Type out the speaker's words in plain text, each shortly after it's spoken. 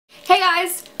Hey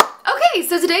guys! Okay,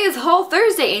 so today is Haul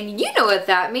Thursday, and you know what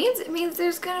that means. It means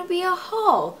there's gonna be a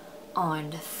haul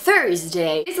on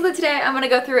Thursday. Basically today I'm gonna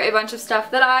go through a bunch of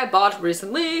stuff that I bought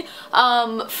recently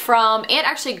and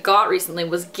actually got recently,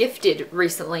 was gifted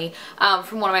recently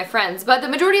from one of my friends. But the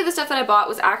majority of the stuff that I bought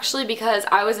was actually because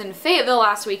I was in Fayetteville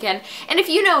last weekend, and if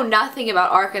you know nothing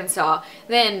about Arkansas,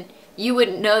 then you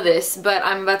wouldn't know this, but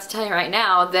I'm about to tell you right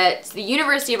now that the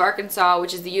University of Arkansas,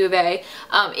 which is the U of A,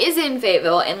 is in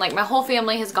Fayetteville, and like my whole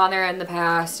family has gone there in the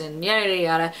past, and yada yada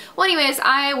yada. Well, anyways,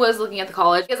 I was looking at the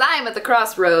college because I am at the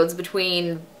crossroads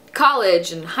between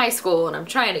college and high school, and I'm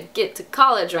trying to get to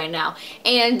college right now,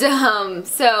 and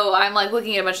so I'm like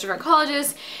looking at a bunch of different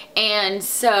colleges, and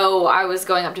so I was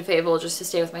going up to Fayetteville just to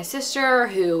stay with my sister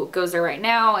who goes there right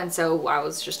now, and so I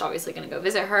was just obviously gonna go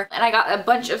visit her, and I got a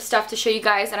bunch of stuff to show you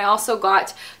guys, and I also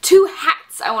got 2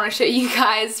 hats I want to show you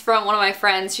guys from one of my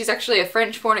friends. She's actually a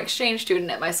French foreign exchange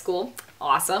student at my school.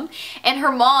 Awesome. And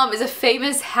her mom is a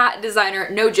famous hat designer,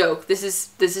 no joke, this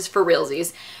is for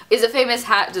realsies, is a famous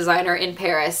hat designer in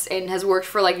Paris and has worked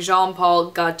for like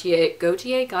Jean-Paul Gaultier,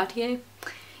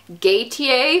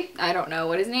 I don't know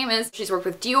what his name is. She's worked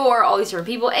with Dior, all these different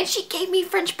people, and she gave me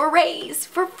French berets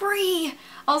for free.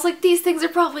 I was like, these things are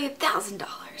probably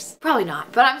 $1,000. Probably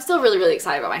not, but I'm still really, really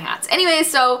excited about my hats. Anyway,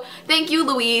 so thank you,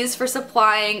 Louise, for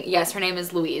supplying, yes, her name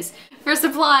is Louise, for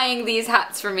supplying these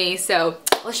hats for me, so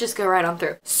let's just go right on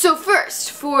through. So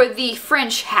first, for the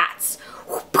French hats,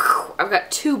 I've got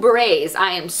 2 berets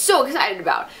I am so excited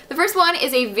about. The first one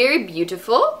is a very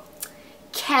beautiful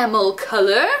camel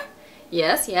color.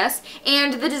 Yes, yes.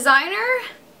 And the designer,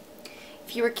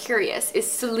 if you were curious,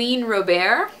 is Celine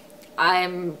Robert.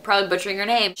 I'm probably butchering her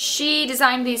name. She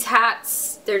designed these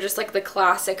hats. They're just like the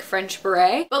classic French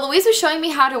beret. But Louise was showing me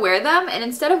how to wear them, and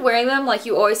instead of wearing them like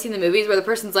you always see in the movies where the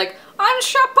person's like, un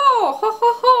chapeau, ho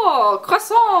ho ho,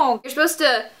 croissant. You're supposed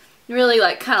to really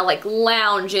like kind of like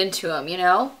lounge into them, you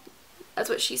know? That's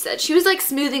what she said. She was like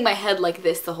smoothing my head like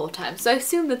this the whole time, so I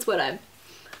assume that's what I'm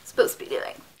supposed to be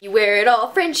doing. You wear it all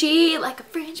Frenchy like a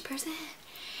French person.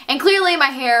 And clearly my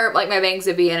hair, like my bangs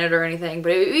would be in it or anything,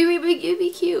 but it'd be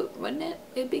cute, wouldn't it?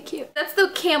 It'd be cute. That's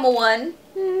the camel one.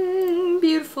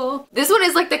 Beautiful. This one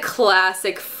is like the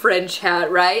classic French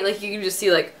hat, right? Like you can just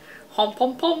see like hom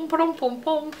pom pom pom pom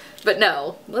pom. But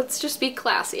no, let's just be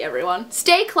classy, everyone.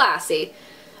 Stay classy.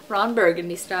 Ron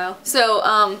Burgundy style.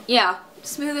 So, yeah,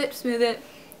 smooth it,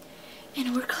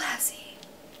 and we're classy.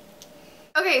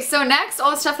 Okay, so next,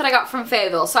 all the stuff that I got from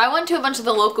Fayetteville. So I went to a bunch of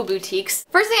the local boutiques.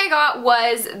 First thing I got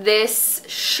was this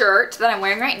shirt that I'm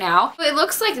wearing right now. It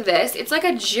looks like this. It's like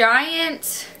a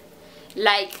giant,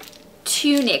 like,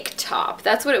 tunic top.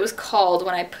 That's what it was called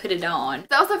when I put it on.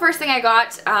 That was the first thing I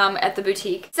got at the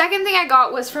boutique. Second thing I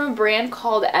got was from a brand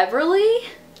called Everly,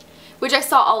 which I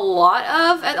saw a lot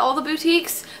of at all the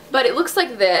boutiques, but it looks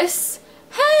like this.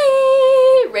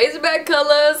 Hey, Razorback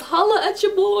colors, holla at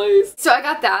your boys. So I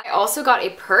got that. I also got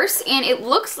a purse, and it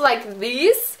looks like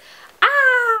this.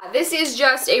 This is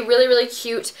just a really, really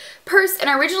cute purse, and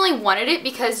I originally wanted it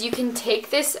because you can take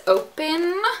this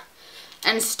open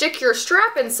and stick your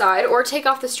strap inside, or take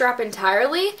off the strap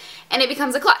entirely, and it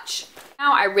becomes a clutch.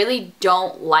 Now, I really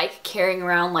don't like carrying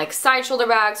around like side shoulder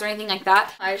bags or anything like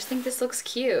that. I just think this looks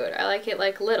cute. I like it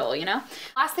like little, you know?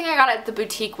 Last thing I got at the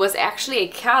boutique was actually a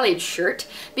college shirt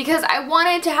because I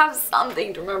wanted to have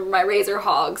something to remember my razor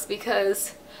hogs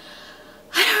because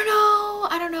I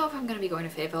don't know if I'm gonna be going to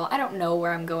Fayetteville. I don't know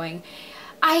where I'm going.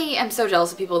 I am so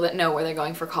jealous of people that know where they're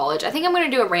going for college. I think I'm gonna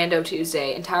do a Rando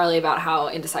Tuesday entirely about how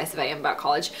indecisive I am about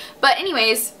college. But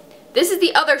anyways, this is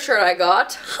the other shirt I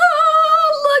got.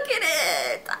 Look at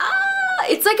it!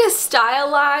 It's like a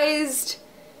stylized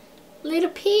little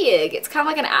pig. It's kind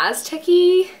of like an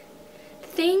Aztec-y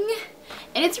thing,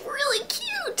 and it's really cute.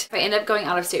 If I end up going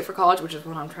out of state for college, which is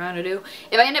what I'm trying to do,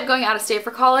 if I end up going out of state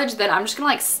for college, then I'm just gonna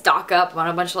like stock up on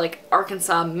a bunch of like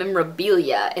Arkansas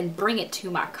memorabilia and bring it to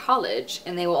my college,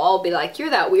 and they will all be like, you're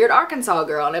that weird Arkansas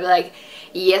girl, and I'll be like,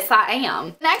 yes I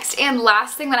am. Next and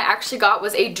last thing that I actually got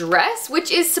was a dress,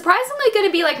 which is surprisingly going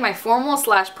to be like my formal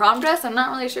 / prom dress. I'm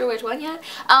not really sure which one yet,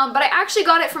 but I actually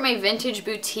got it from a vintage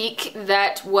boutique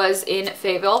that was in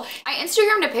Fayetteville. I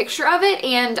Instagrammed a picture of it,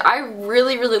 and I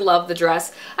really, really love the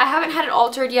dress. I haven't had it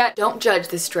altered yet. Don't judge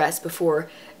this dress before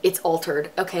it's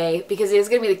altered, okay? Because it is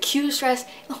going to be the cutest dress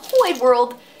in the whole wide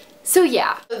world. So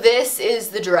yeah, this is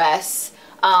the dress.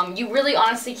 You really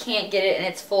honestly can't get it in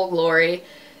its full glory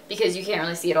because you can't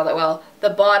really see it all that well. The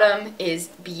bottom is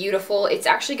beautiful. It's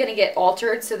actually going to get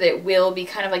altered so that it will be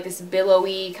kind of like this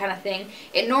billowy kind of thing.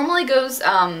 It normally goes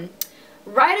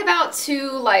right about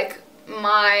to like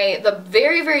the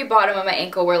very, very bottom of my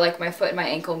ankle where like my foot and my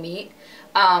ankle meet.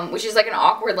 which is like an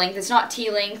awkward length. It's not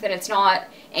T-length and it's not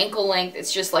ankle length.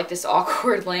 It's just like this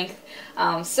awkward length.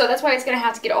 So that's why it's going to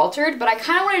have to get altered. But I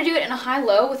kind of want to do it in a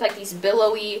high-low with like these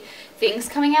billowy things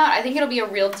coming out. I think it'll be a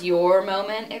real Dior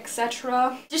moment,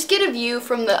 etc. Just get a view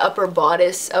from the upper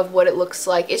bodice of what it looks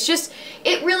like. It's just,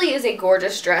 it really is a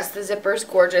gorgeous dress. The zipper's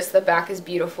gorgeous, the back is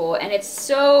beautiful, and it's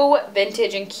so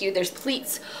vintage and cute. There's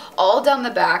pleats all down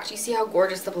the back. Do you see how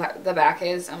gorgeous the back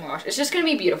is? Oh my gosh, it's just gonna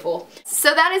be beautiful.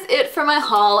 So that is it for my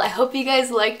haul. I hope you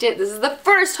guys liked it. This is the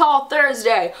first haul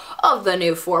Thursday of the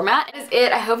new format. That is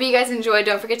it. I hope you guys enjoyed.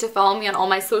 Don't forget to follow me on all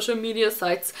my social media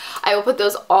sites. I will put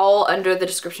those all under the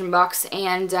description box.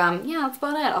 And yeah, that's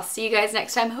about it. I'll see you guys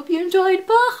next time. Hope you enjoyed.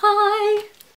 Bye!